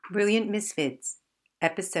Brilliant Misfits,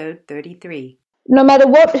 episode 33. No matter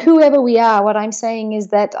whoever we are, what I'm saying is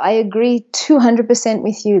that I agree 200%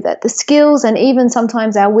 with you that the skills and even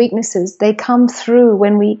sometimes our weaknesses, they come through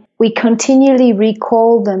when we continually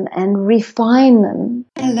recall them and refine them.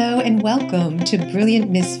 Hello and welcome to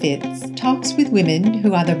Brilliant Misfits, talks with women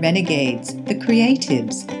who are the renegades, the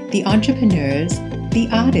creatives, the entrepreneurs, the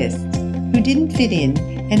artists who didn't fit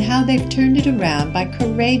in and how they've turned it around by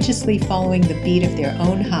courageously following the beat of their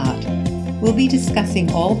own heart. We'll be discussing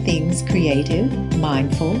all things creative,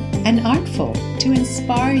 mindful, and artful to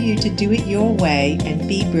inspire you to do it your way and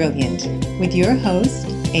be brilliant with your host,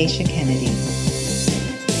 Aisha Kennedy.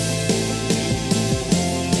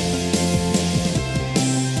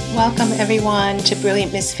 Welcome everyone to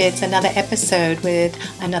Brilliant Misfits, another episode with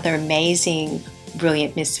another amazing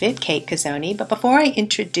Brilliant Misfit, Kate Cazzoni. But before I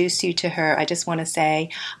introduce you to her, I just want to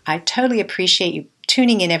say I totally appreciate you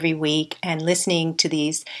tuning in every week and listening to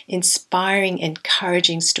these inspiring,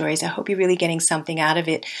 encouraging stories. I hope you're really getting something out of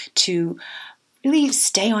it to really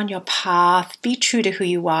stay on your path, be true to who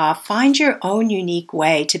you are, find your own unique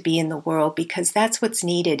way to be in the world because that's what's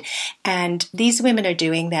needed. And these women are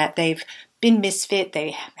doing that. They've been misfit,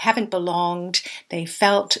 they haven't belonged, they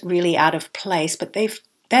felt really out of place, but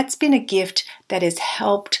that's been a gift that has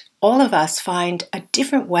helped all of us find a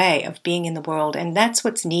different way of being in the world, and that's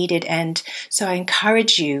what's needed. And so I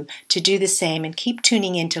encourage you to do the same and keep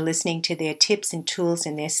tuning in to listening to their tips and tools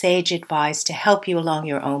and their sage advice to help you along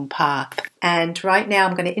your own path. And right now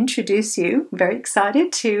I'm going to introduce you, I'm very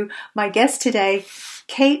excited, to my guest today,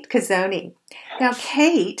 Kate Cazzoni. Now,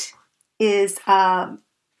 Kate is a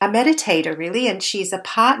meditator, really, and she's a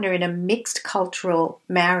partner in a mixed cultural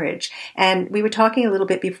marriage. And we were talking a little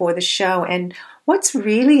bit before the show, and what's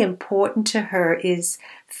really important to her is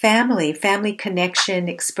family connection,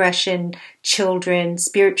 expression, children,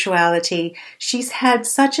 spirituality. She's had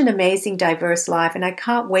such an amazing, diverse life, and I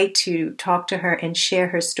can't wait to talk to her and share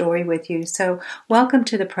her story with you. So welcome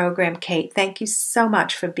to the program, Kate. Thank you so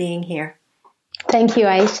much for being here. Thank you,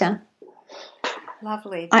 Aisha.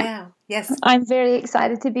 Lovely. Yeah. Yes. I'm very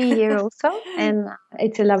excited to be here also, and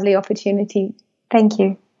it's a lovely opportunity. Thank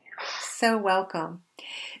you. So welcome.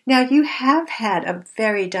 Now, you have had a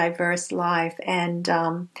very diverse life, and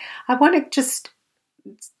I want to just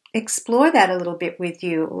explore that a little bit with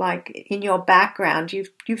you. Like in your background,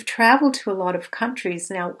 you've traveled to a lot of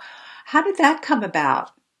countries. Now, how did that come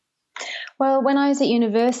about? Well, when I was at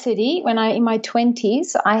university, in my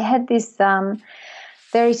 20s, I had this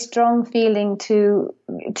very strong feeling to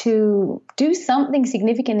do something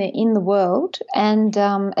significant in the world. And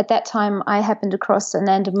at that time, I happened across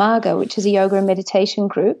Ananda Marga, which is a yoga and meditation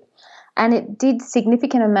group, and it did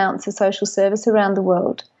significant amounts of social service around the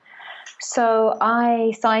world. So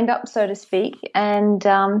I signed up, so to speak, and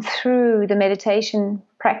through the meditation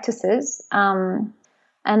practices and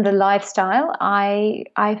the lifestyle, I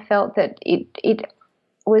felt that it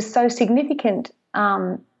was so significant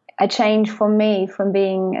a change for me from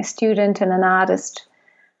being a student and an artist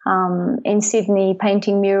in Sydney,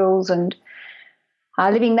 painting murals and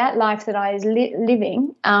living that life that I was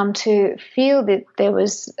living, to feel that there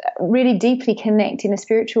was really deeply connect in a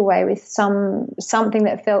spiritual way with something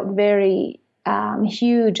that felt very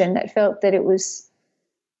huge, and that felt that it was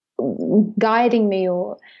guiding me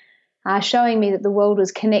or showing me that the world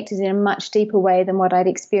was connected in a much deeper way than what I'd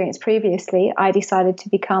experienced previously. I decided to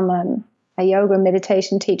become a yoga and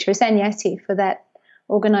meditation teacher, a sannyasi for that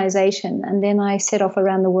organization. And then I set off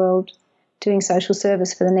around the world doing social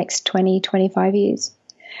service for the next 25 years.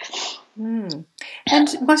 Mm. And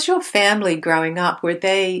was your family growing up, were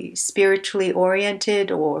they spiritually oriented,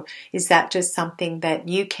 or is that just something that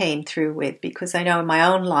you came through with? Because I know in my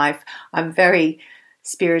own life, I'm very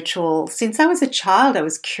spiritual. Since I was a child, I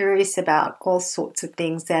was curious about all sorts of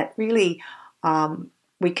things that really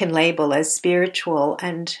we can label as spiritual,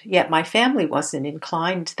 and yet my family wasn't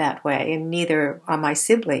inclined that way, and neither are my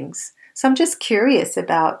siblings. So I'm just curious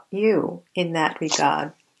about you in that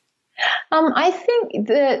regard. I think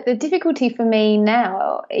the difficulty for me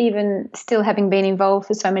now, even still having been involved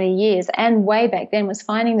for so many years and way back then, was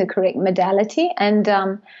finding the correct modality. And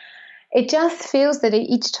it just feels that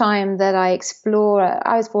each time that I explore,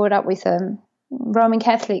 I was brought up with a Roman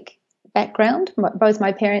Catholic background. Both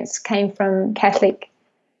my parents came from Catholic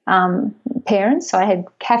parents. So I had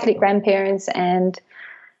Catholic grandparents and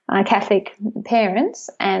Catholic parents,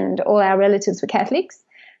 and all our relatives were Catholics,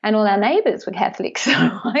 and all our neighbours were Catholics. So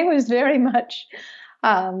I was very much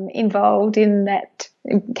involved in that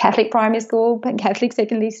Catholic primary school, Catholic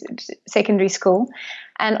secondary school.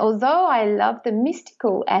 And although I love the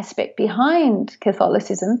mystical aspect behind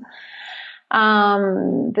Catholicism,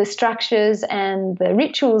 the structures and the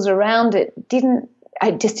rituals around it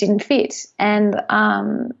just didn't fit. And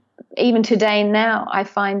even today now, I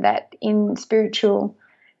find that in spiritual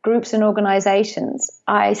groups and organizations,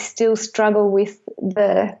 I still struggle with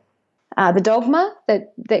the dogma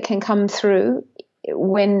that can come through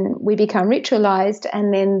when we become ritualized,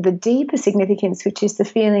 and then the deeper significance, which is the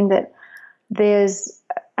feeling that there's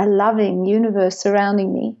a loving universe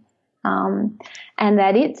surrounding me, and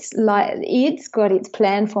that it's got its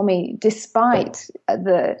plan for me, despite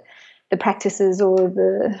the practices or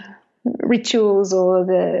the rituals or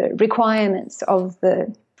the requirements of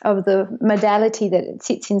the modality that it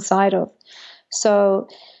sits inside of. So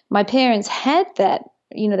my parents had that.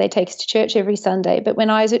 They take us to church every Sunday, but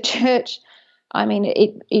when I was at church, I mean,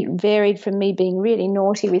 it varied from me being really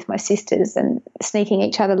naughty with my sisters and sneaking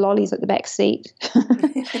each other lollies at the back seat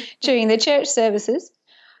during the church services,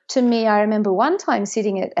 to me, I remember one time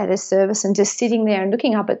sitting at a service and just sitting there and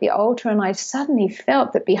looking up at the altar, and I suddenly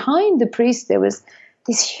felt that behind the priest there was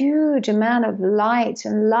this huge amount of light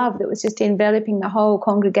and love that was just enveloping the whole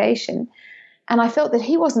congregation. And I felt that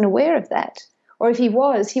he wasn't aware of that. Or if he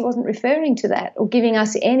wasn't referring to that or giving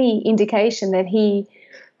us any indication that he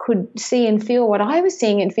could see and feel what I was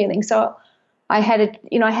seeing and feeling. So I had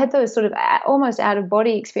those sort of almost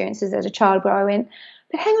out-of-body experiences as a child where I went,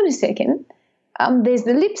 but hang on a second, there's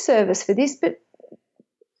the lip service for this, but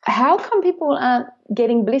how come people aren't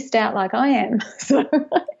getting blissed out like I am? So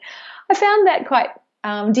I found that quite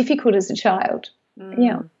difficult as a child.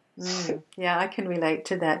 Yeah. Yeah, I can relate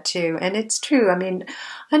to that too. And it's true. I mean,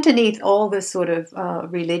 underneath all the sort of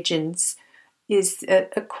religions is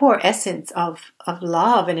a core essence of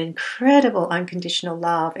love, an incredible unconditional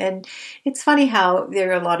love. And it's funny how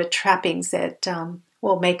there are a lot of trappings that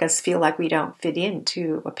will make us feel like we don't fit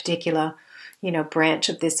into a particular, branch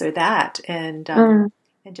of this or that, and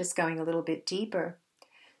just going a little bit deeper.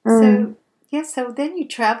 So then you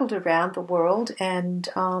traveled around the world, and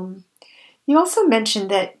you also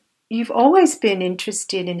mentioned that you've always been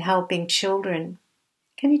interested in helping children.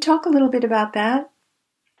 Can you talk a little bit about that?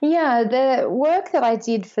 Yeah, the work that I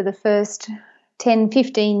did for the first 10,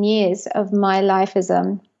 15 years of my life as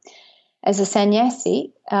a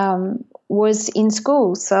sannyasi was in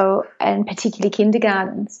schools, and particularly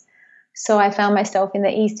kindergartens. So I found myself in the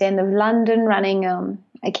East End of London running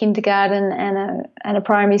a kindergarten and a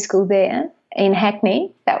primary school there in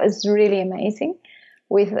Hackney. That was really amazing,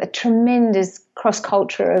 with a tremendous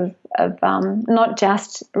cross-culture of not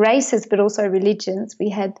just races but also religions. We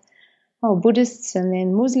had Buddhists and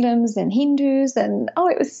then Muslims and Hindus, and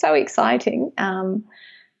it was so exciting.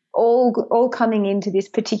 All coming into this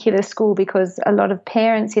particular school because a lot of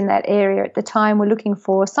parents in that area at the time were looking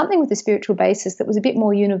for something with a spiritual basis that was a bit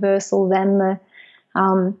more universal than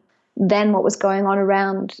what was going on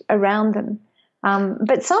around them.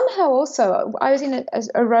 But somehow also, I was in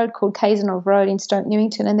a road called Kazanov Road in Stoke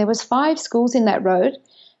Newington, and there was 5 schools in that road,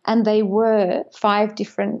 and they were 5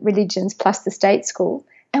 different religions plus the state school,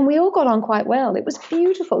 and we all got on quite well. It was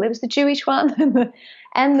beautiful. There was the Jewish one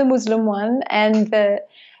and the Muslim one, and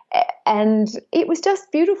it was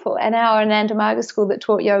just beautiful. And our Ananda Marga school that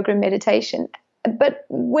taught yoga and meditation. But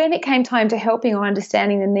when it came time to helping or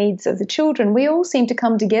understanding the needs of the children, we all seemed to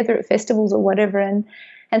come together at festivals or whatever and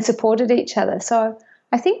supported each other. So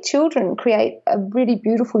I think children create a really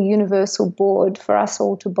beautiful universal board for us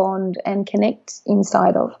all to bond and connect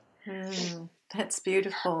inside of. That's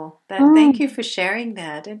beautiful. Thank you for sharing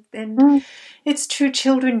that. And it's true,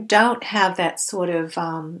 children don't have that sort of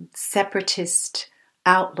separatist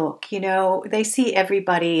outlook. They see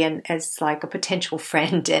everybody as like a potential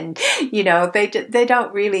friend, and they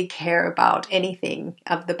don't really care about anything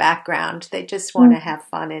of the background. They just want to have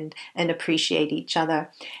fun and appreciate each other.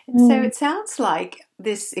 And so it sounds like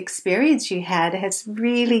this experience you had has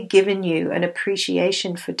really given you an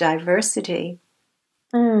appreciation for diversity.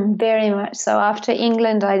 Very much so. After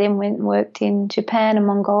England, I then went and worked in Japan and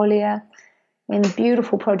Mongolia in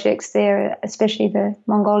beautiful projects there, especially the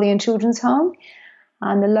Mongolian Children's Home.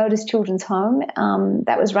 The Lotus Children's Home,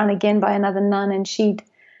 that was run again by another nun, and she'd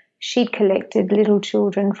collected little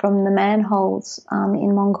children from the manholes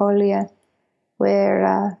in Mongolia,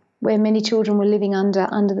 where many children were living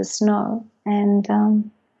under the snow,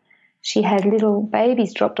 and she had little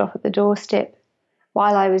babies dropped off at the doorstep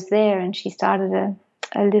while I was there, and she started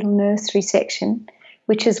a little nursery section,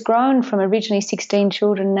 which has grown from originally 16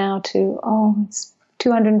 children now to it's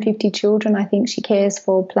 250 children I think she cares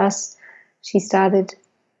for, plus she started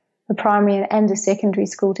a primary and a secondary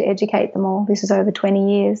school to educate them all. This is over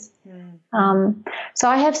 20 years. So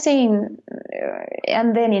I have seen,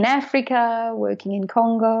 and then in Africa, working in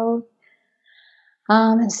Congo,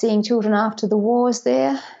 and seeing children after the wars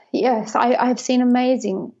there. Yes, I've seen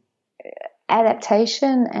amazing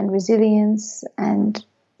adaptation and resilience and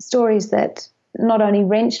stories that not only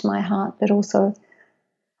wrenched my heart but also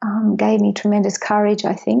gave me tremendous courage,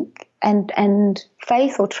 I think, and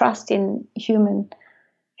faith or trust in human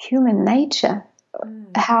nature.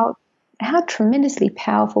 How tremendously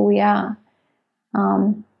powerful we are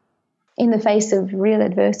in the face of real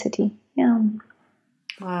adversity. Yeah.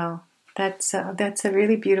 Wow, that's a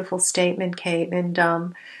really beautiful statement, Kate,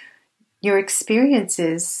 and your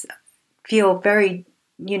experiences feel very,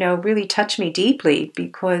 really touch me deeply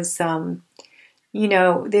because,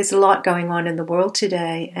 there's a lot going on in the world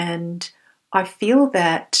today, and I feel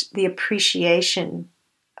that the appreciation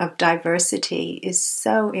of diversity is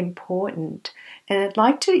so important. And I'd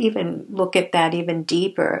like to even look at that even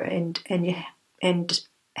deeper and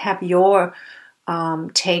have your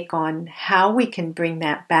take on how we can bring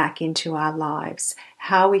that back into our lives,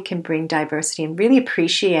 how we can bring diversity and really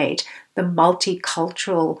appreciate the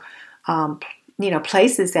multicultural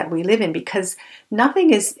places that we live in, because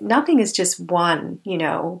nothing is just one,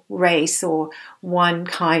 race or one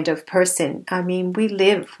kind of person. I mean, we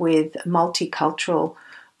live with multicultural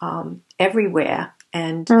everywhere,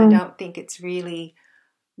 and I don't think it's really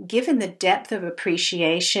given the depth of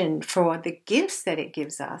appreciation for the gifts that it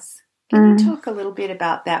gives us. Can you talk a little bit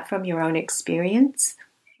about that from your own experience?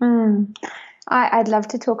 I'd love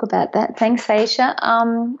to talk about that. Thanks, Aisha.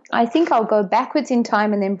 I think I'll go backwards in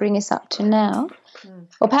time and then bring us up to now.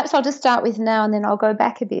 Or perhaps I'll just start with now and then I'll go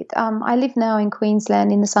back a bit. I live now in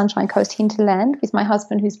Queensland in the Sunshine Coast hinterland with my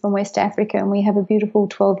husband, who's from West Africa, and we have a beautiful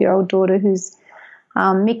 12-year-old daughter who's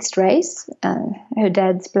mixed race. Her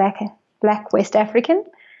dad's black West African.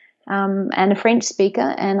 And a French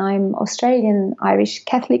speaker, and I'm Australian, Irish,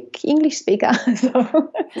 Catholic, English speaker.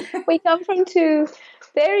 So we come from two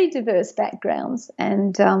very diverse backgrounds,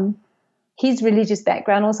 and his religious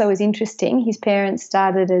background also was interesting. His parents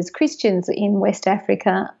started as Christians in West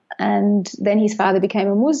Africa, and then his father became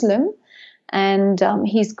a Muslim, and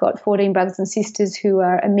he's got 14 brothers and sisters who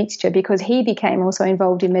are a mixture because he became also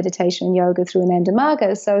involved in meditation and yoga through Ananda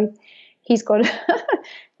Marga. So he's got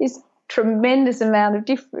this tremendous amount of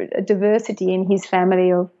diversity in his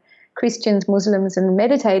family of Christians, Muslims, and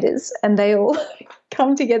meditators, and they all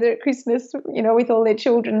come together at Christmas, with all their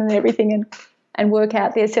children and everything, and work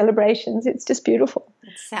out their celebrations. It's just beautiful.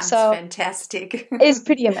 It sounds fantastic. It's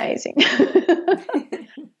pretty amazing.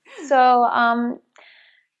 So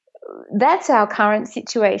that's our current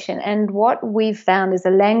situation, and what we've found as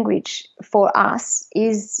a language for us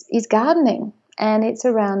is gardening. And it's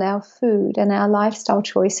around our food and our lifestyle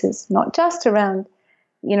choices, not just around,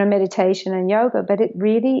 meditation and yoga, but it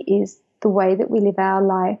really is the way that we live our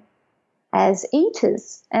life as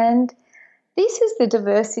eaters. And this is the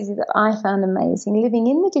diversity that I found amazing. Living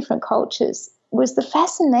in the different cultures was the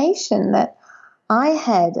fascination that I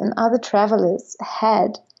had and other travelers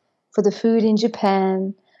had for the food in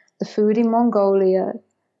Japan, the food in Mongolia,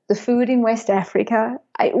 the food in West Africa.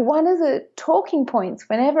 One of the talking points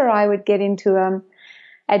whenever I would get into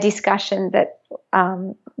a discussion that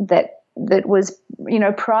was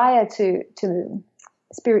prior to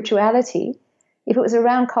spirituality, if it was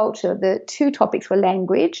around culture, the two topics were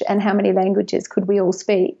language and how many languages could we all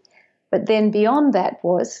speak. But then beyond that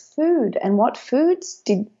was food, and what foods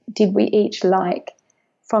did we each like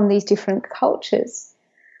from these different cultures.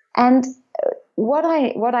 And what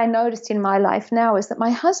I noticed in my life now is that my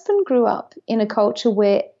husband grew up in a culture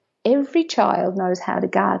where every child knows how to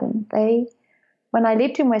garden. When I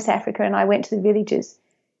lived in West Africa and I went to the villages,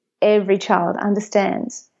 every child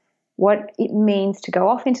understands what it means to go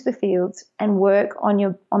off into the fields and work on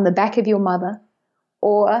the back of your mother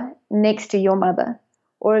or next to your mother,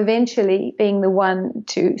 or eventually being the one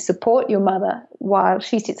to support your mother while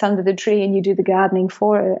she sits under the tree and you do the gardening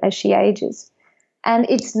for her as she ages. And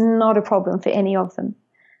it's not a problem for any of them.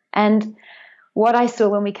 And what I saw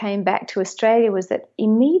when we came back to Australia was that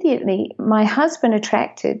immediately my husband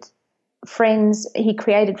attracted friends. He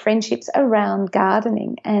created friendships around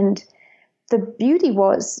gardening. And the beauty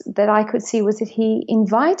was that I could see was that he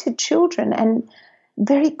invited children and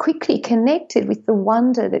very quickly connected with the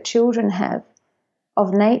wonder that children have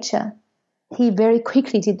of nature. He very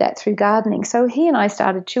quickly did that through gardening. So he and I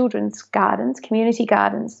started children's gardens, community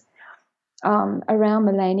gardens, around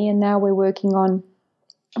Maleny, and now we're working on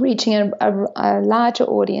reaching a larger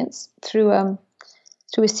audience through a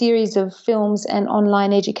series of films and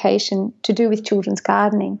online education to do with children's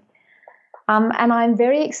gardening. And I'm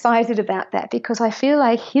very excited about that because I feel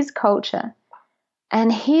like his culture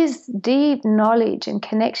And his deep knowledge and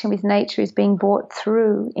connection with nature is being brought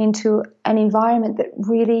through into an environment that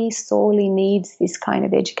really sorely needs this kind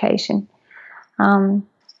of education.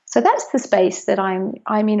 So that's the space that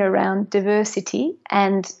I'm in around diversity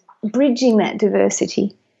and bridging that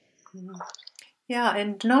diversity. Yeah,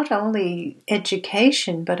 and not only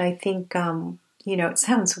education, but I think it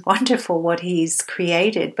sounds wonderful what he's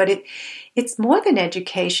created, but it's more than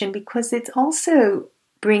education because it also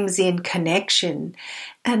brings in connection.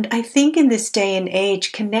 And I think in this day and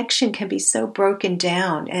age, connection can be so broken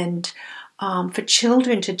down, and for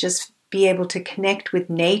children to just be able to connect with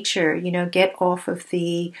nature, get off of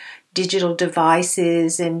the digital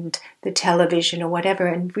devices and the television or whatever,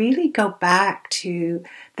 and really go back to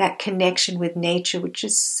that connection with nature, which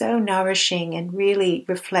is so nourishing and really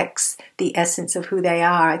reflects the essence of who they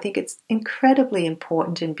are. I think it's incredibly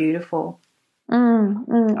important and beautiful.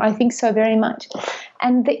 I think so very much.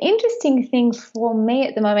 And the interesting thing for me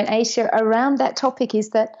at the moment, Aisha, around that topic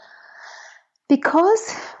is that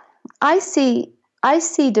because I see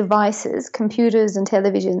devices, computers and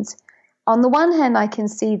televisions, on the one hand, I can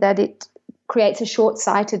see that it creates a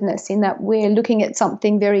short-sightedness in that we're looking at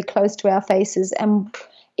something very close to our faces, and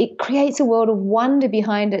it creates a world of wonder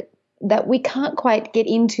behind it that we can't quite get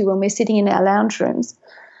into when we're sitting in our lounge rooms.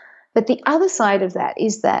 But the other side of that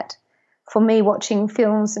is that for me, watching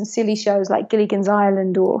films and silly shows like Gilligan's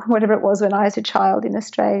Island or whatever it was when I was a child in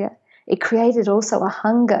Australia, it created also a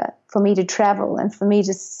hunger for me to travel and for me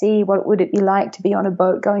to see what would it be like to be on a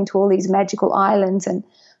boat going to all these magical islands. And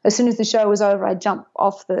as soon as the show was over, I'd jump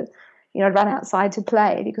off I'd run outside to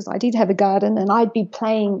play because I did have a garden, and I'd be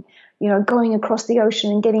playing, going across the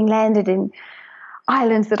ocean and getting landed in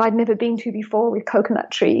islands that I'd never been to before with coconut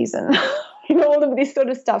trees and all of this sort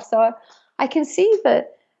of stuff. So I can see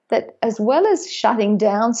that as well as shutting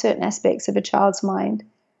down certain aspects of a child's mind,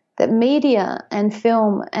 that media and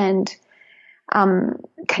film and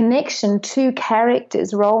connection to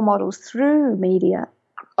characters, role models through media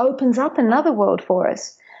opens up another world for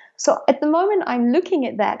us. So at the moment, I'm looking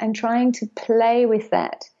at that and trying to play with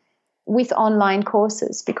that with online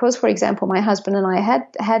courses because, for example, my husband and I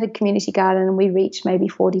had a community garden and we reached maybe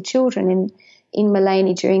 40 children in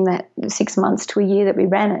Mullaney during that 6 months to a year that we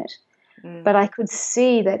ran it. But I could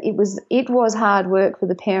see that it was hard work for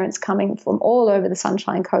the parents coming from all over the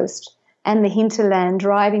Sunshine Coast and the hinterland,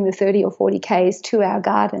 driving the 30 or 40 Ks to our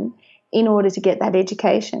garden in order to get that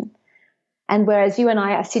education. And whereas you and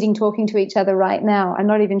I are sitting talking to each other right now, I'm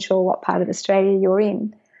not even sure what part of Australia you're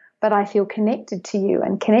in, but I feel connected to you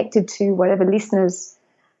and connected to whatever listeners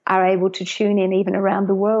are able to tune in, even around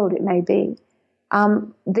the world it may be.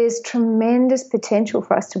 There's tremendous potential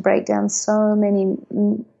for us to break down so many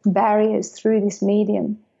barriers through this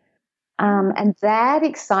medium. And that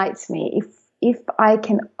excites me. If I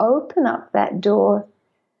can open up that door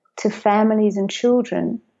to families and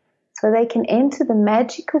children so they can enter the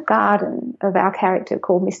magical garden of our character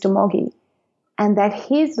called Mr. Moggy, and that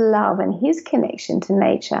his love and his connection to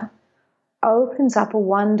nature opens up a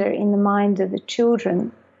wonder in the mind of the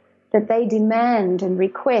children that they demand and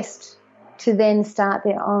request to then start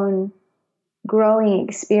their own growing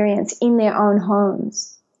experience in their own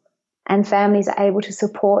homes. And families are able to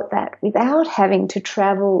support that without having to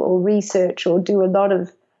travel or research or do a lot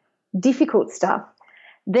of difficult stuff.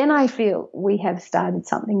 Then I feel we have started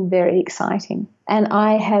something very exciting. And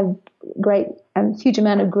I have huge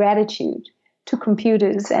amount of gratitude to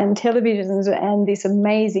computers and televisions and this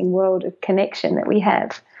amazing world of connection that we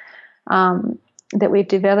have, that we've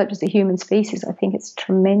developed as a human species. I think it's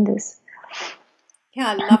tremendous. Yeah,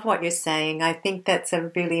 I love what you're saying. I think that's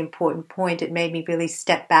a really important point. It made me really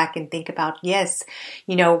step back and think about, yes,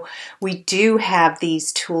 we do have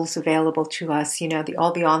these tools available to us,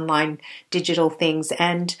 all the online digital things,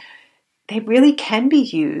 and they really can be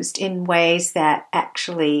used in ways that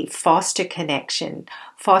actually foster connection,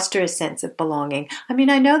 foster a sense of belonging. I mean,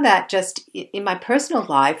 I know that just in my personal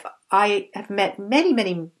life, I have met many,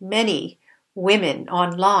 many, many women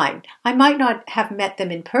online. I might not have met them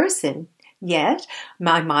in person yet.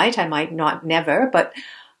 I might not, never. But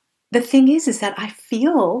the thing is that I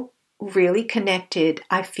feel really connected.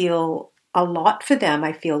 I feel a lot for them.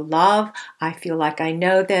 I feel love. I feel like I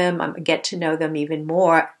know them. I get to know them even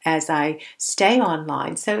more as I stay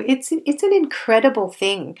online. So it's an incredible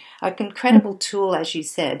thing, an incredible tool, as you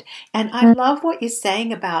said. And I love what you're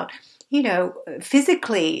saying about,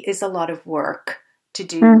 physically is a lot of work to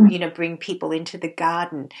do, bring people into the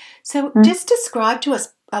garden. So just describe to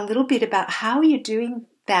us a little bit about how you're doing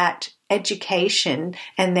that education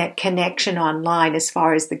and that connection online as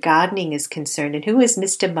far as the gardening is concerned. And who is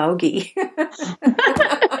Mr. Moggy?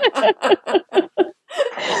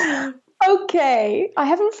 Okay. say I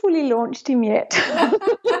haven't fully launched him yet.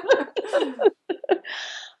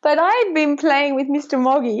 But I've been playing with Mr.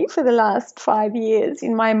 Moggy for the last 5 years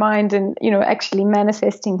in my mind and, actually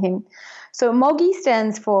manifesting him. So Moggy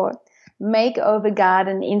stands for Makeover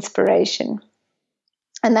Garden Inspiration.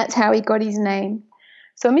 And that's how he got his name.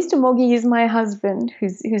 So Mr. Moggy is my husband,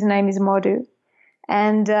 whose name is Modu.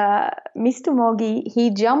 And Mr. Moggy, he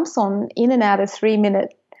jumps on in and out of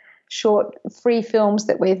 3-minute short free films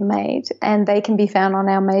that we've made. And they can be found on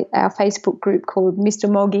our Facebook group called Mr.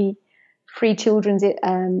 Moggy Free Children's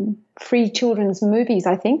Movies,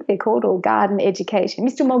 I think they're called, or Garden Education.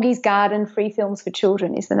 Mr. Moggy's Garden Free Films for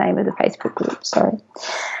Children is the name of the Facebook group, sorry.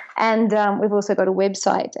 And we've also got a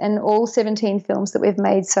website, and all 17 films that we've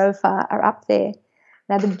made so far are up there.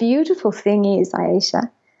 Now, the beautiful thing is, Aisha,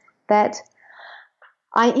 that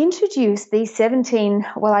I introduced these 17,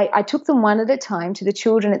 I took them one at a time to the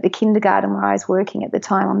children at the kindergarten where I was working at the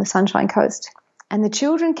time on the Sunshine Coast. And the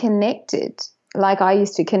children connected like I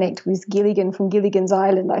used to connect with Gilligan from Gilligan's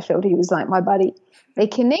Island. I felt he was like my buddy. They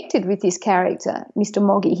connected with this character, Mr.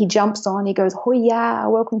 Moggy. He jumps on, he goes, "Hoya,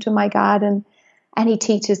 welcome to my garden." And he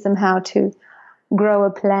teaches them how to grow a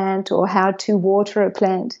plant or how to water a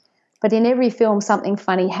plant. But in every film, something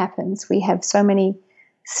funny happens. We have so many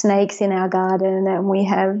snakes in our garden, and we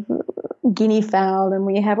have guinea fowl, and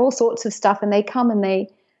we have all sorts of stuff, and they come and they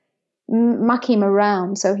muck him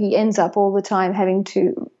around. So he ends up all the time having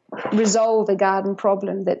to resolve a garden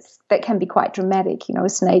problem that can be quite dramatic, a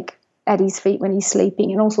snake at his feet when he's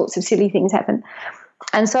sleeping, and all sorts of silly things happen.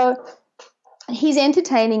 And so he's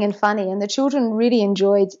entertaining and funny, and the children really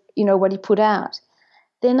enjoyed, what he put out.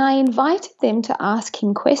 Then I invited them to ask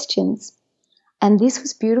him questions, and this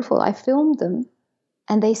was beautiful. I filmed them,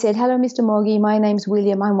 and they said, "Hello, Mr. Moggy, my name's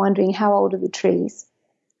William. I'm wondering, how old are the trees?"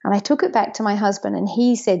 And I took it back to my husband, and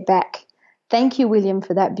he said back, "Thank you, William,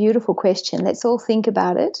 for that beautiful question. Let's all think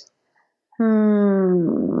about it."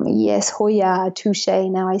 Yes, Hoya, touche.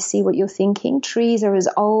 Now I see what you're thinking. Trees are as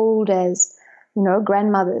old as,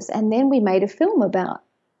 grandmothers. And then we made a film about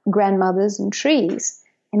grandmothers and trees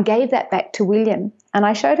and gave that back to William. And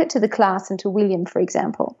I showed it to the class and to William, for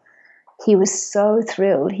example. He was so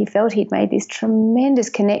thrilled. He felt he'd made this tremendous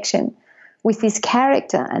connection with this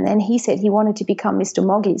character. And then he said he wanted to become Mr.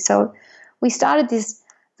 Moggy. So we started this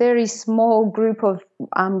very small group of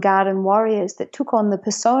garden warriors that took on the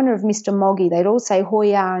persona of Mr. Moggy. They'd all say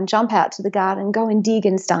Hoya and jump out to the garden, go and dig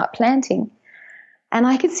and start planting. And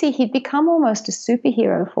I could see he'd become almost a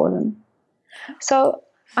superhero for them. So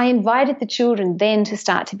I invited the children then to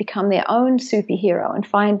start to become their own superhero and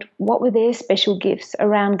find what were their special gifts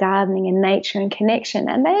around gardening and nature and connection.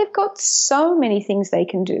 And they've got so many things they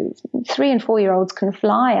can do. 3- and 4-year-olds can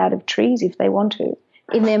fly out of trees if they want to,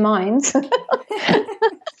 in their minds.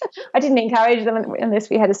 I didn't encourage them unless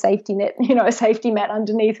we had a safety net, a safety mat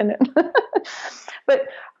underneath it. But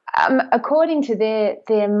according to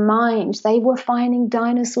their minds, they were finding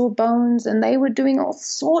dinosaur bones and they were doing all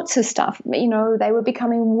sorts of stuff. They were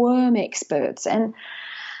becoming worm experts and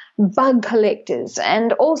bug collectors,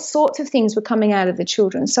 and all sorts of things were coming out of the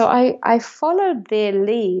children. So I followed their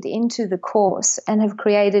lead into the course and have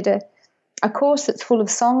created a course that's full of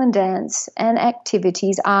song and dance and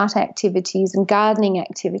activities, art activities and gardening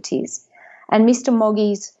activities, and Mr.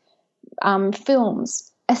 Moggy's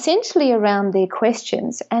films, essentially around their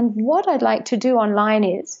questions. And what I'd like to do online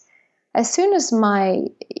is, as soon as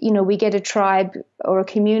we get a tribe or a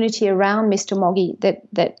community around Mr. Moggy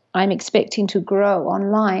that I'm expecting to grow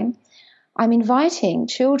online, I'm inviting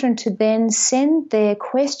children to then send their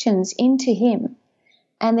questions into him.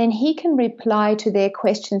 And then he can reply to their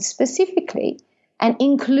questions specifically and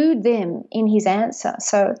include them in his answer.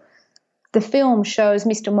 So the film shows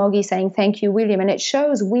Mr. Moggy saying, "Thank you, William," and it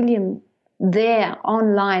shows William there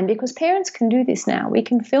online, because parents can do this now. We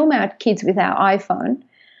can film our kids with our iPhone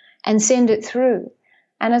and send it through.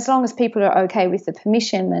 And as long as people are okay with the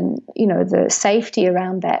permission and, the safety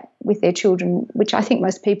around that with their children, which I think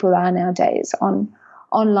most people are nowadays on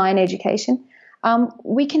online education,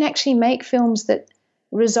 we can actually make films that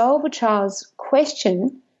resolve a child's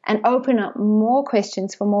question and open up more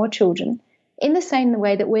questions for more children in the same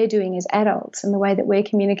way that we're doing as adults and the way that we're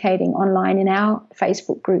communicating online in our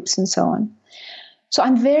Facebook groups and so on. So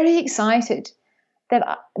I'm very excited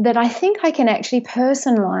that I think I can actually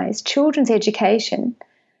personalize children's education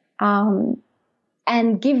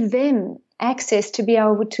and give them access to be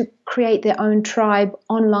able to create their own tribe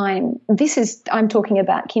online. I'm talking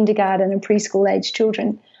about kindergarten and preschool age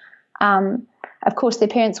children. Of course, their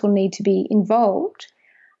parents will need to be involved,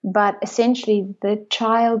 but essentially the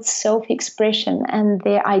child's self-expression and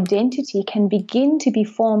their identity can begin to be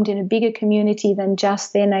formed in a bigger community than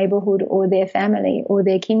just their neighborhood or their family or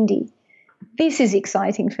their kindy. This is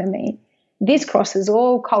exciting for me. This crosses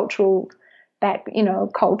all cultural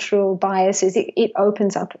cultural biases. It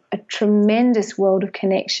opens up a tremendous world of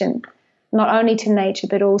connection, not only to nature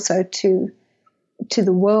but also to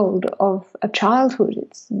the world of childhood.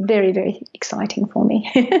 It's very, very exciting for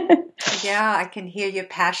me. Yeah, I can hear your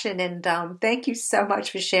passion, and thank you so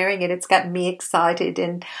much for sharing it. It's gotten me excited,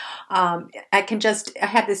 and I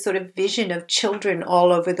have this sort of vision of children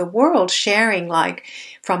all over the world sharing, like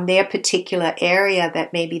from their particular area,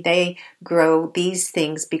 that maybe they grow these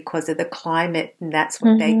things because of the climate, and that's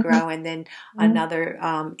what they grow, and then another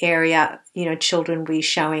area, children will be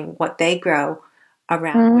showing what they grow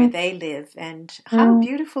around where they live. And how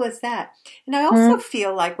beautiful is that? And I also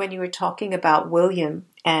feel like when you were talking about William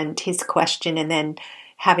and his question and then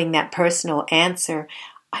having that personal answer,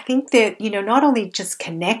 I think that, not only just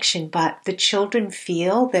connection, but the children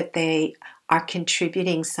feel that they are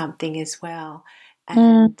contributing something as well.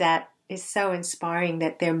 And that is so inspiring,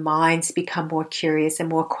 that their minds become more curious and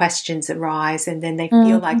more questions arise, and then they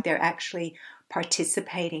feel like they're actually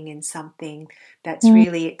participating in something that's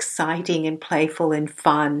really exciting and playful and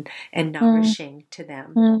fun and nourishing to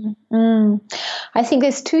them. I think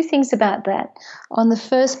there's two things about that. On the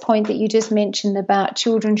first point that you just mentioned about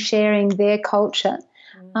children sharing their culture,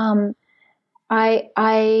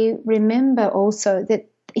 I remember also that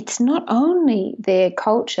it's not only their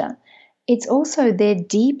culture, it's also their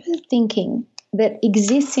deeper thinking that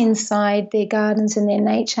exists inside their gardens and their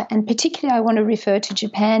nature. And particularly I want to refer to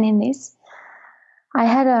Japan in this. I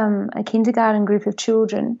had a kindergarten group of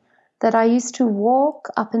children that I used to walk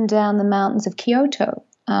up and down the mountains of Kyoto,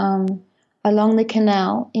 along the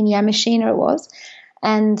canal in Yamashina it was,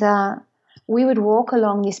 and we would walk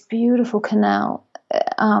along this beautiful canal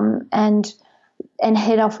and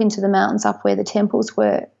head off into the mountains up where the temples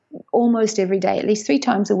were almost every day. At least 3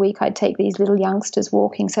 times a week I'd take these little youngsters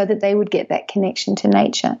walking so that they would get that connection to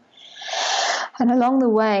nature. And along the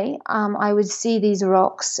way, I would see these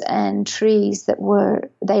rocks and trees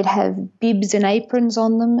they'd have bibs and aprons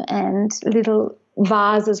on them and little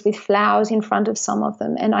vases with flowers in front of some of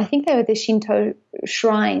them. And I think they were the Shinto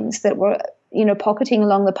shrines that were, pocketing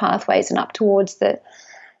along the pathways and up towards the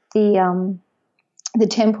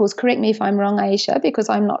temples. Correct me if I'm wrong, Aisha, because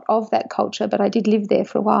I'm not of that culture, but I did live there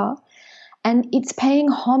for a while. And it's paying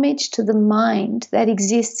homage to the mind that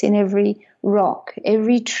exists in every rock,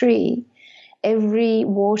 every tree, every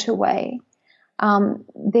waterway.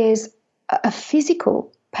 There's a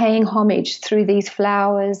physical paying homage through these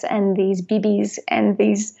flowers and these bibis and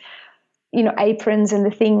these, aprons and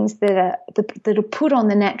the things that are put on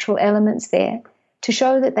the natural elements there to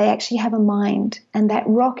show that they actually have a mind, and that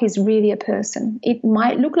rock is really a person. It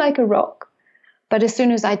might look like a rock, but as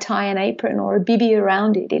soon as I tie an apron or a bibi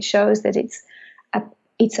around it, it shows that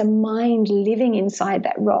it's a mind living inside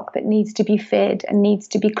that rock that needs to be fed and needs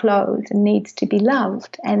to be clothed and needs to be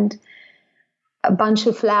loved. And a bunch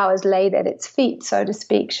of flowers laid at its feet, so to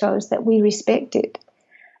speak, shows that we respect it.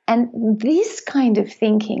 And this kind of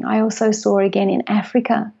thinking I also saw again in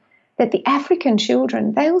Africa, that the African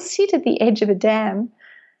children, they'll sit at the edge of a dam,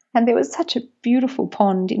 and there was such a beautiful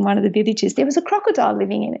pond in one of the villages. There was a crocodile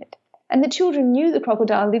living in it, and the children knew the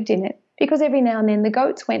crocodile lived in it because every now and then the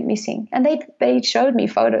goats went missing, and they showed me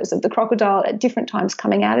photos of the crocodile at different times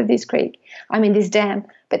coming out of this dam.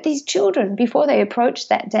 But these children, before they approached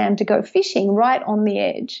that dam to go fishing right on the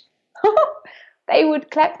edge, they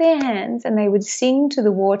would clap their hands and they would sing to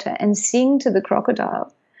the water and sing to the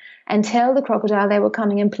crocodile and tell the crocodile they were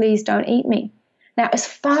coming and please don't eat me. Now, as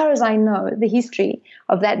far as I know, the history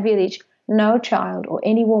of that village, no child or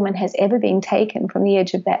any woman has ever been taken from the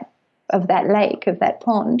edge of that lake, of that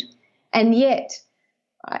pond, and yet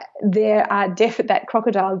that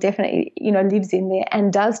crocodile definitely, lives in there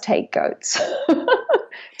and does take goats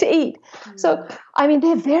to eat. So,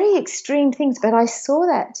 they're very extreme things, but I saw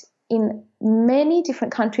that in many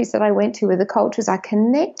different countries that I went to where the cultures are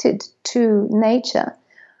connected to nature,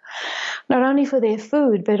 not only for their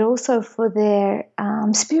food, but also for their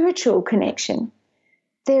spiritual connection.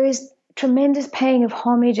 There is tremendous paying of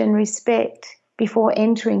homage and respect before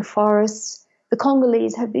entering forests. The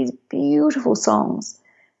Congolese have these beautiful songs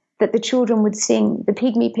that the children would sing, the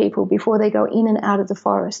pygmy people, before they go in and out of the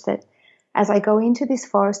forest, that as I go into this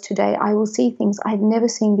forest today, I will see things I've never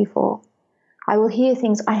seen before. I will hear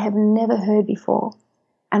things I have never heard before,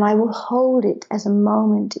 and I will hold it as a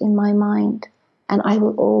moment in my mind, and I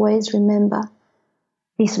will always remember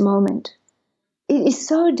this moment. it is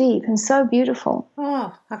so deep and so beautiful.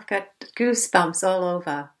 Oh, I've got goosebumps all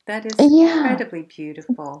over. That is Yeah, incredibly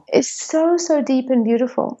beautiful. it's so, so deep and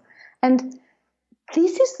beautiful. And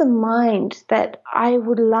this is the mind that I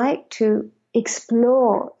would like to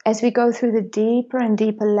explore as we go through the deeper and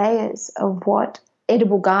deeper layers of what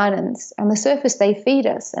edible gardens, on the surface they feed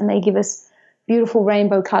us and they give us beautiful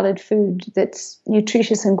rainbow colored food that's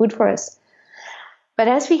nutritious and good for us. But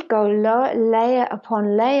as we go layer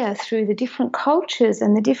upon layer through the different cultures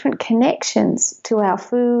and the different connections to our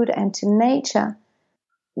food and to nature,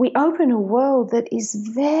 we open a world that is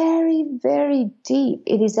very, very deep.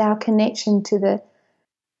 It is our connection to the,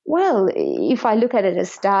 well, if I look at it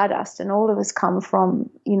as stardust, and all of us come from,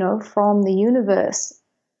 from the universe,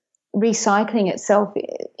 recycling itself,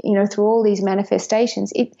 through all these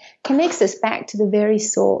manifestations, it connects us back to the very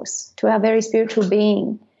source, to our very spiritual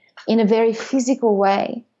being in a very physical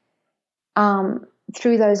way,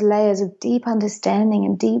 through those layers of deep understanding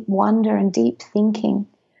and deep wonder and deep thinking.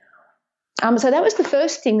 So that was the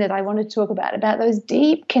first thing that I wanted to talk about those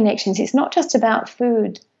deep connections. It's not just about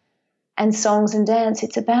food and songs and dance,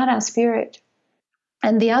 it's about our spirit.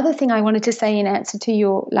 And the other thing I wanted to say in answer to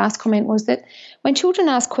your last comment was that when children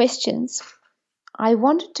ask questions, I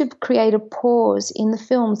wanted to create a pause in the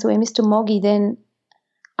films where Mr. Moggy then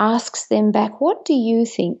asks them back, what do you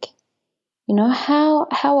think? How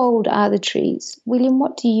old are the trees? William,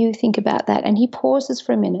 what do you think about that? And he pauses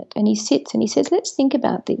for a minute and he sits and he says, let's think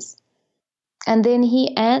about this. And then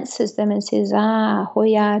he answers them and says,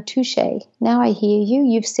 Hoya, touche. Now I hear you.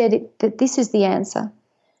 You've said it, that this is the answer.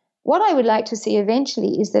 What I would like to see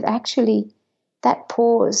eventually is that actually that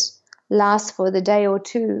pause lasts for the day or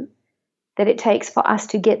two that it takes for us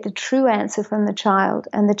to get the true answer from the child,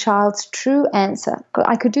 and the child's true answer.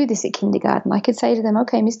 I could do this at kindergarten. I could say to them,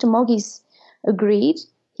 okay, Mr. Moggy's agreed.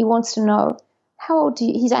 He wants to know how old do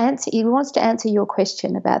you, he wants to answer your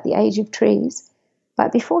question about the age of trees.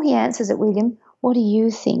 But before he answers it, William, what do you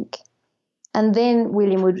think? And then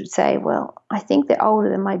William would say, well, I think they're older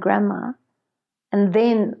than my grandma. And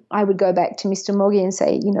then I would go back to Mr. Moggy and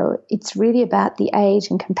say, it's really about the age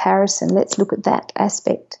and comparison. Let's look at that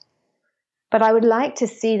aspect. But I would like to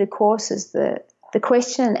see the courses, the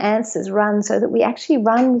question and answers run so that we actually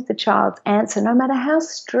run with the child's answer, no matter how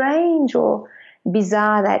strange or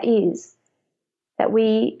bizarre that is, that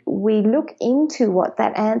we look into what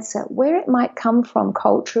that answer, where it might come from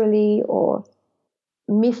culturally or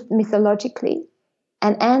mythologically,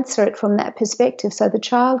 and answer it from that perspective so the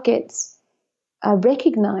child gets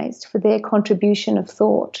recognized for their contribution of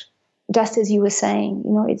thought. Just as you were saying,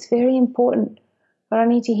 it's very important not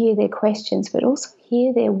only to hear their questions, but also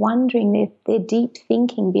hear their wondering, their deep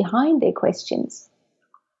thinking behind their questions.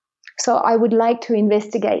 So I would like to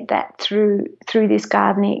investigate that through this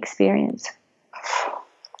gardening experience.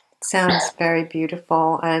 Sounds very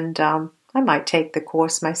beautiful, and I might take the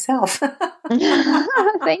course myself.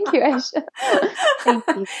 Thank you, Aisha. Thank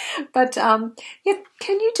you. But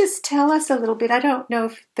can you just tell us a little bit? I don't know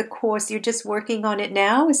if the course, you're just working on it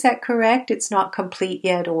now. Is that correct? It's not complete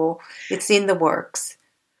yet, or it's in the works?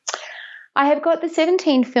 I have got the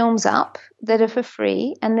 17 films up that are for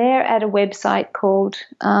free, and they're at a website called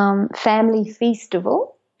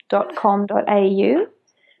familyfeastival.com.au.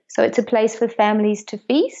 So it's a place for families to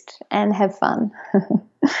feast and have fun.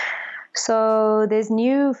 So there's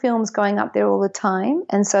new films going up there all the time,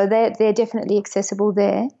 and so they're definitely accessible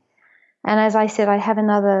there. And as I said, I have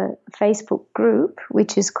another Facebook group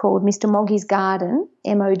which is called Mr. Moggy's Garden,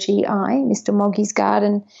 MOGI, Mr. Moggy's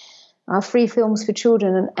Garden, free films for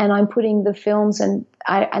children, and I'm putting the films, and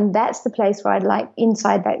that's the place where I'd like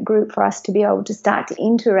inside that group for us to be able to start to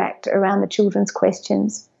interact around the children's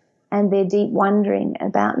questions and their deep wondering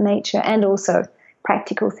about nature and also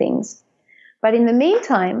practical things. But in the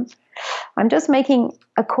meantime, I'm just making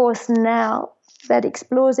a course now that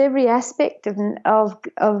explores every aspect of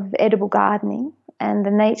edible gardening and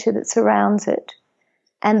the nature that surrounds it.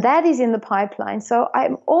 And that is in the pipeline. So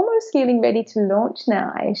I'm almost feeling ready to launch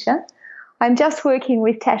now, Aisha. I'm just working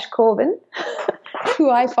with Tash Corbin, who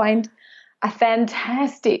I find a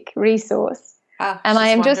fantastic resource. And I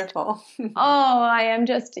am wonderful. Here's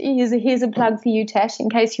a plug for you, Tash, in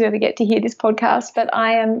case you ever get to hear this podcast. But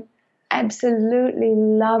I am absolutely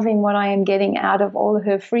loving what I am getting out of all of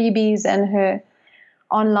her freebies and her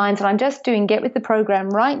online. So I'm just doing Get With the Program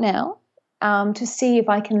right now to see if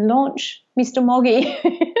I can launch Mr. Moggy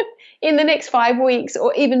in the next 5 weeks,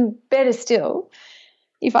 or even better still,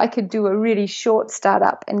 if I could do a really short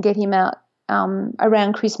startup and get him out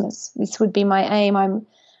around Christmas. This would be my aim.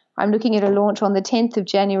 I'm looking at a launch on the 10th of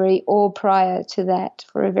January or prior to that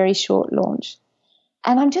for a very short launch.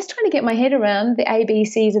 And I'm just trying to get my head around the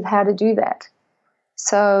ABCs of how to do that.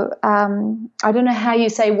 So I don't know how you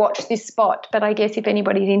say watch this spot, but I guess if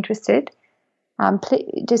anybody's interested,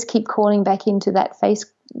 just keep calling back into that Facebook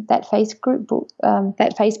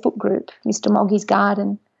group, Mr. Moggy's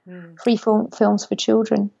Garden, free films for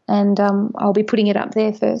children, and I'll be putting it up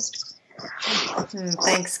there first.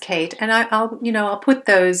 Thanks, Kate. And I'll put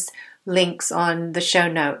those links on the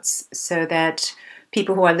show notes so that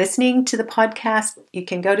people who are listening to the podcast, you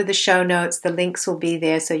can go to the show notes. The links will be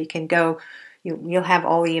there, so you can go. You'll have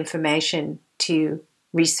all the information to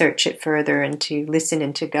research it further and to listen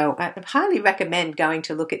and to go. I highly recommend going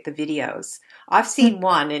to look at the videos. I've seen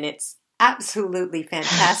one and it's absolutely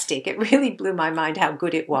fantastic. It really blew my mind how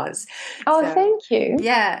good it was. Oh, so, thank you.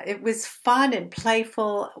 Yeah, it was fun and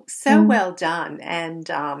playful, so well done. And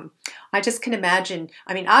I just can imagine,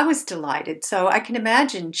 I mean, I was delighted. So I can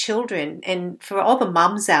imagine children, and for all the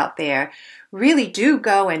mums out there, really do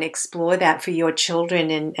go and explore that for your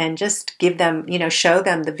children and just give them, show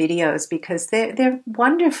them the videos, because they're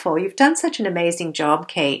wonderful. You've done such an amazing job,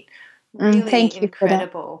 Kate. Really thank you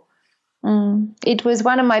incredible. It was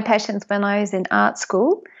one of my passions when I was in art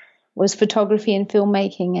school, was photography and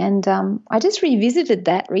filmmaking, and I just revisited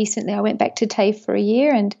that recently. I went back to TAFE for a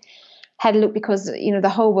year and had a look, because the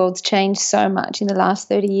whole world's changed so much in the last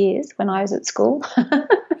 30 years when I was at school.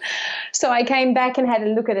 So I came back and had a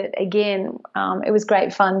look at it again. It was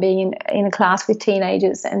great fun being in a class with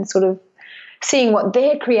teenagers and sort of seeing what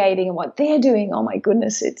they're creating and what they're doing. Oh my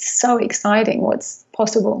goodness, it's so exciting what's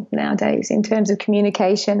possible nowadays in terms of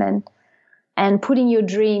communication and putting your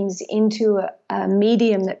dreams into a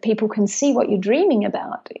medium that people can see what you're dreaming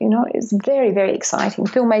about. It's very, very exciting.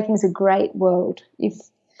 Filmmaking is a great world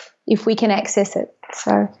if we can access it.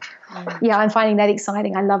 So, yeah, I'm finding that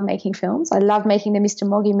exciting. I love making films. I love making the Mr.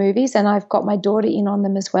 Moggy movies, and I've got my daughter in on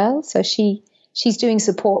them as well. So she's doing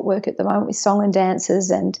support work at the moment with song and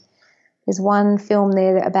dances, and there's one film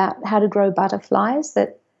there about how to grow butterflies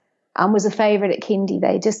that was a favourite at kindy.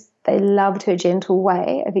 They loved her gentle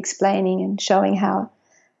way of explaining and showing how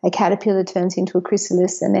a caterpillar turns into a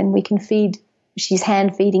chrysalis, and then she's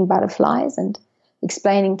hand feeding butterflies and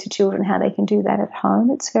explaining to children how they can do that at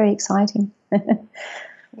home. It's very exciting.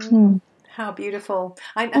 How beautiful.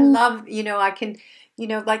 I love, I can,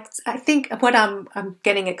 I think what I'm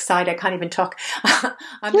getting excited. I can't even talk.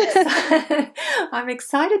 I'm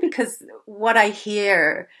excited because what I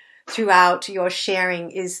hear throughout your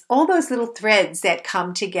sharing is all those little threads that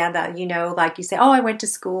come together, like you say, oh, I went to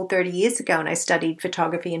school 30 years ago and I studied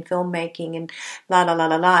photography and filmmaking and la, la, la,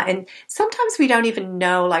 la, la. And sometimes we don't even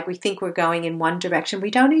know, like we think we're going in one direction.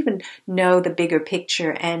 We don't even know the bigger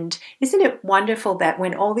picture. And isn't it wonderful that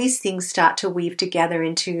when all these things start to weave together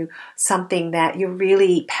into something that you're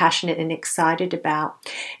really passionate and excited about?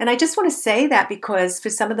 And I just want to say that because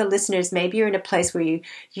for some of the listeners, maybe you're in a place where you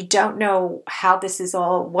don't know how this is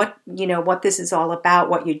all, what this is all about,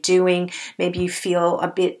 what you're doing. Maybe you feel a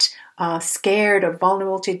bit scared or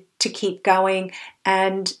vulnerable to keep going.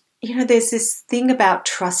 And, there's this thing about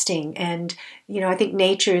trusting. And, I think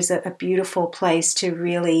nature is a beautiful place to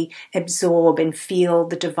really absorb and feel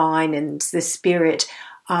the divine and the spirit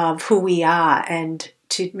of who we are, and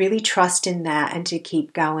to really trust in that and to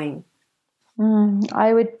keep going.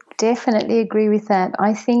 I would definitely agree with that.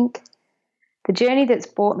 I think the journey that's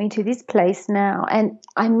brought me to this place now, and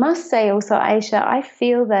I must say also, Aisha, I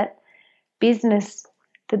feel that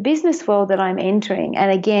the business world that I'm entering,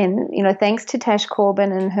 and again, thanks to Tash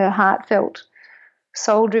Corbin and her heartfelt,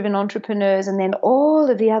 soul-driven entrepreneurs, and then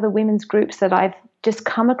all of the other women's groups that I've just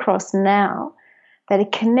come across now that are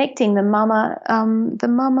connecting the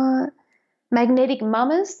magnetic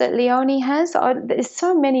mamas that Leonie has. There's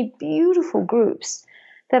so many beautiful groups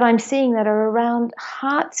that I'm seeing that are around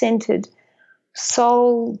heart-centered,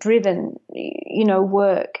 soul-driven,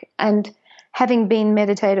 work. And having been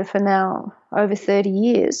meditator for now over 30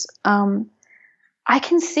 years, I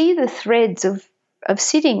can see the threads of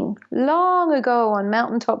sitting long ago on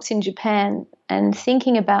mountaintops in Japan and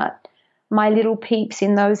thinking about my little peeps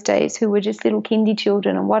in those days who were just little kindy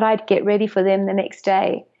children and what I'd get ready for them the next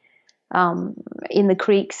day in the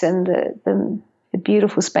creeks and the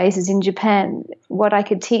beautiful spaces in Japan, what I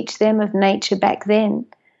could teach them of nature back then.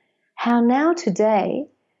 How now today,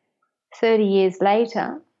 30 years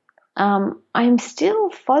later, I'm still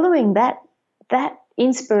following that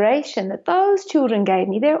inspiration that those children gave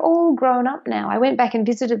me. They're all grown up now. I went back and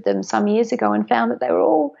visited them some years ago and found that they were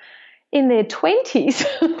all in their 20s.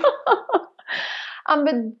 But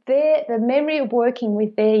the memory of working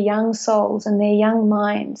with their young souls and their young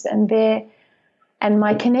minds and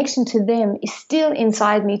my connection to them is still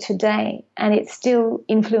inside me today, and it still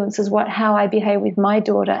influences how I behave with my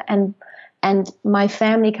daughter and and my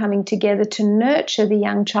family coming together to nurture the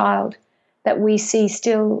young child that we see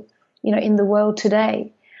still, in the world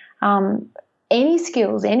today. Any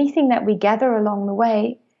skills, anything that we gather along the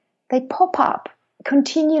way, they pop up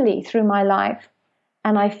continually through my life.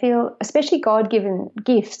 And I feel, especially God-given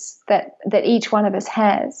gifts that each one of us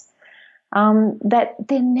has, that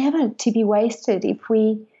they're never to be wasted if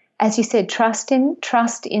we, as you said, trust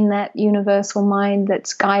in that universal mind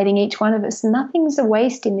that's guiding each one of us. Nothing's a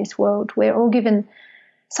waste in this world. We're all given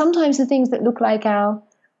sometimes the things that look like our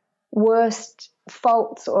worst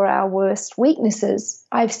faults or our worst weaknesses.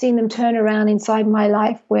 I've seen them turn around inside my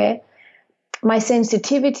life where my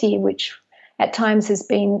sensitivity, which at times has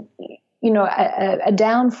been a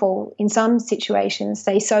downfall in some situations,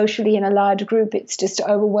 say socially in a large group, it's just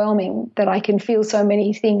overwhelming that I can feel so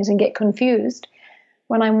many things and get confused.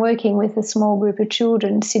 When I'm working with a small group of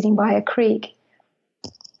children sitting by a creek,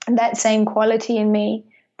 that same quality in me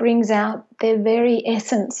brings out their very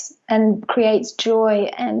essence and creates joy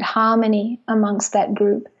and harmony amongst that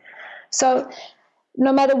group. So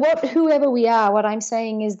no matter whoever we are, what I'm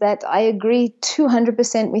saying is that I agree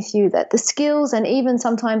 200% with you that the skills and even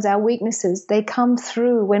sometimes our weaknesses, they come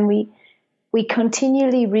through when we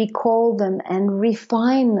continually recall them and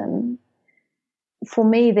refine them. For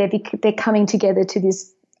me, they're coming together to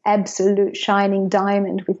this absolute shining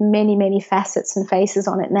diamond with many, many facets and faces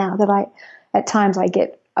on it now that at times I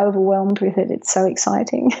get overwhelmed with it. It's so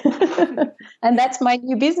exciting. And that's my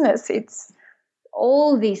new business. It's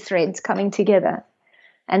all these threads coming together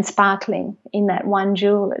and sparkling in that one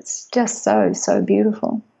jewel. It's just so, so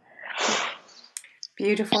beautiful.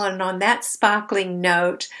 Beautiful. And on that sparkling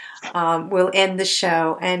note, we'll end the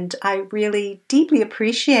show. And I really deeply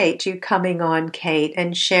appreciate you coming on, Kate,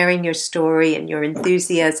 and sharing your story and your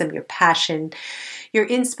enthusiasm, your passion, your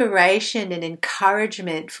inspiration and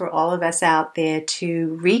encouragement for all of us out there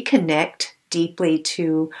to reconnect deeply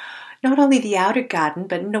to not only the outer garden,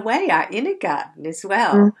 but in a way our inner garden as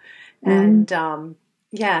well. And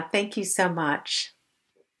thank you so much.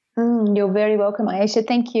 You're very welcome, Ayesha.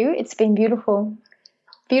 Thank you. It's been beautiful.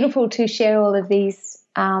 Beautiful to share all of these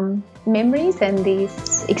memories and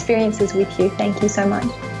these experiences with you. Thank you so much.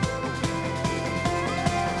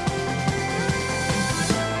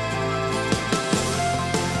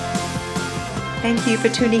 Thank you for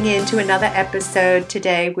tuning in to another episode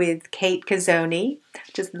today with Kate Kazoni.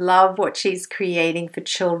 Just love what she's creating for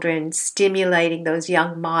children, stimulating those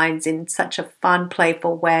young minds in such a fun,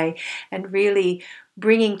 playful way, and really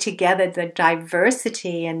bringing together the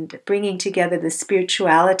diversity and bringing together the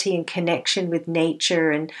spirituality and connection with nature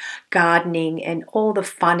and gardening and all the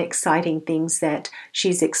fun, exciting things that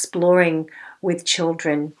she's exploring with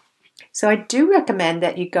children. So I do recommend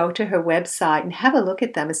that you go to her website and have a look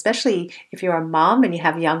at them, especially if you're a mom and you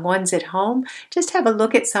have young ones at home. Just have a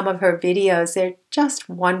look at some of her videos. They're just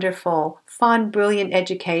wonderful, fun, brilliant,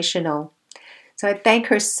 educational. So I thank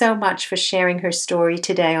her so much for sharing her story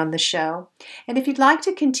today on the show. And if you'd like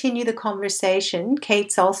to continue the conversation,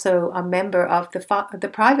 Kate's also a member of the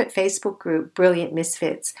private Facebook group, Brilliant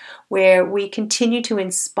Misfits, where we continue to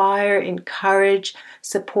inspire, encourage,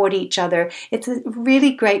 support each other. It's a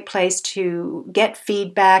really great place to get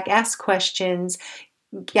feedback, ask questions,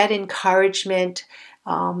 get encouragement,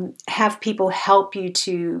 have people help you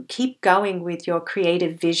to keep going with your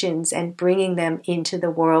creative visions and bringing them into the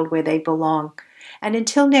world where they belong. And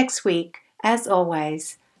until next week, as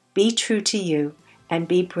always, be true to you and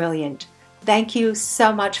be brilliant. Thank you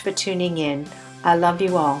so much for tuning in. I love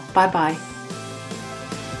you all. Bye-bye.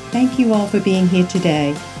 Thank you all for being here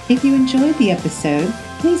today. If you enjoyed the episode,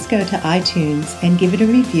 please go to iTunes and give it a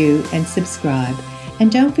review and subscribe.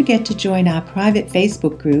 And don't forget to join our private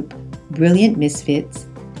Facebook group, Brilliant Misfits.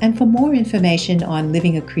 And for more information on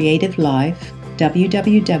living a creative life,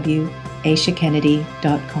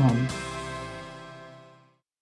 www.ayeshakennedy.com.